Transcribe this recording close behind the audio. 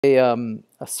a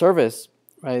service,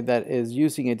 right, that is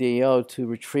using a DAO to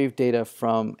retrieve data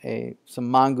from some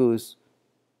mongoose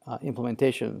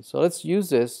implementation. So let's use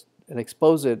this and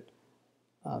expose it.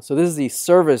 So this is the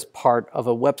service part of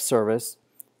a web service,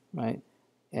 right?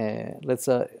 And let's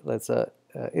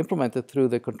implement it through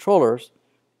the controllers,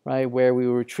 right, where we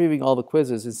were retrieving all the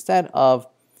quizzes instead of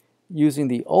using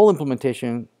the old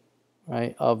implementation,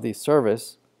 right, of the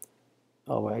service.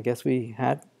 Oh, I guess we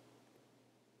had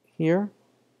here.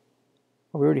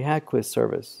 Oh, we already had quiz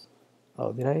service.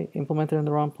 Oh, did I implement it in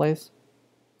the wrong place?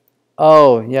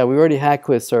 Oh, yeah, we already had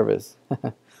quiz service.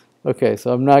 Okay,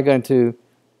 so I'm not going to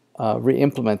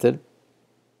re-implement it.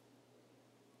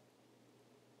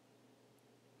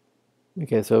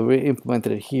 Okay, so we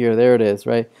implemented it here. There it is,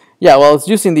 right? Yeah, well, it's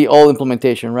using the old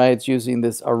implementation, right? It's using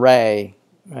this array,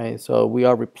 right? So we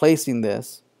are replacing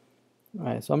this,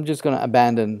 right? So I'm just going to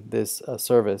abandon this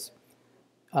service.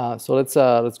 So let's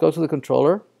go to the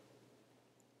controller,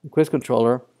 the quiz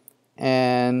controller,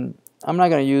 and I'm not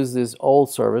going to use this old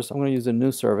service. I'm going to use a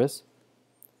new service.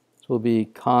 So it will be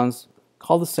cons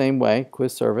called the same way,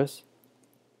 quiz service.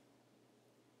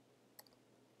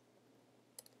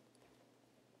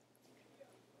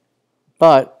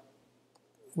 But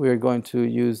we're going to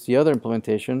use the other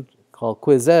implementation called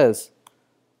quizzes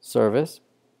service.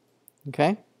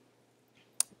 Okay.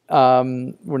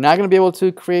 We're not going to be able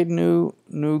to create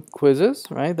new quizzes,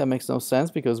 right? That makes no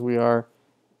sense because we are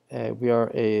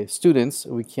students.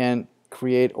 We can't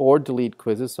create or delete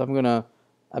quizzes. So I'm going to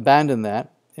abandon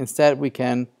that. Instead, we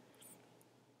can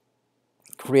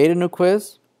create a new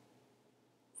quiz,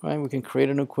 right? We can create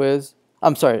a new quiz.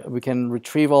 I'm sorry, we can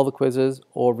retrieve all the quizzes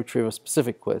or retrieve a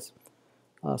specific quiz.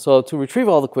 So to retrieve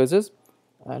all the quizzes,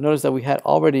 notice that we had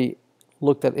already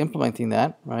looked at implementing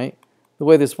that, right? The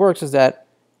way this works is that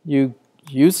you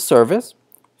use the service,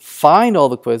 find all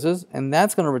the quizzes, and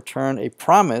that's going to return a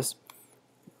promise.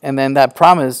 And then that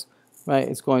promise, right,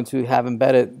 is going to have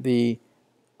embedded the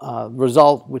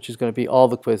result, which is going to be all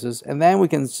the quizzes. And then we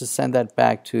can just send that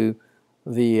back to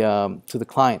the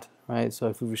client, right? So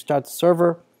if we restart the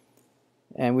server,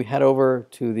 and we head over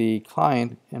to the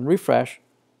client and refresh,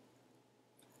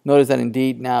 notice that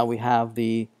indeed now we have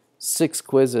the 6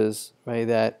 quizzes, right,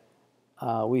 that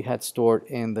we had stored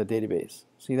in the database.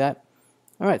 See that?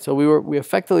 All right, so we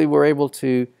effectively were able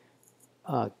to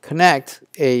connect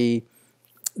a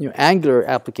Angular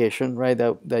application, right,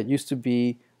 that used to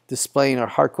be displaying a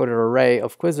hard-coded array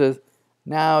of quizzes.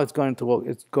 Now it's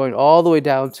going all the way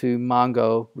down to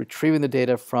Mongo, retrieving the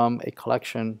data from a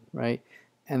collection, right,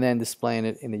 and then displaying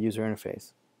it in the user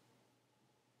interface.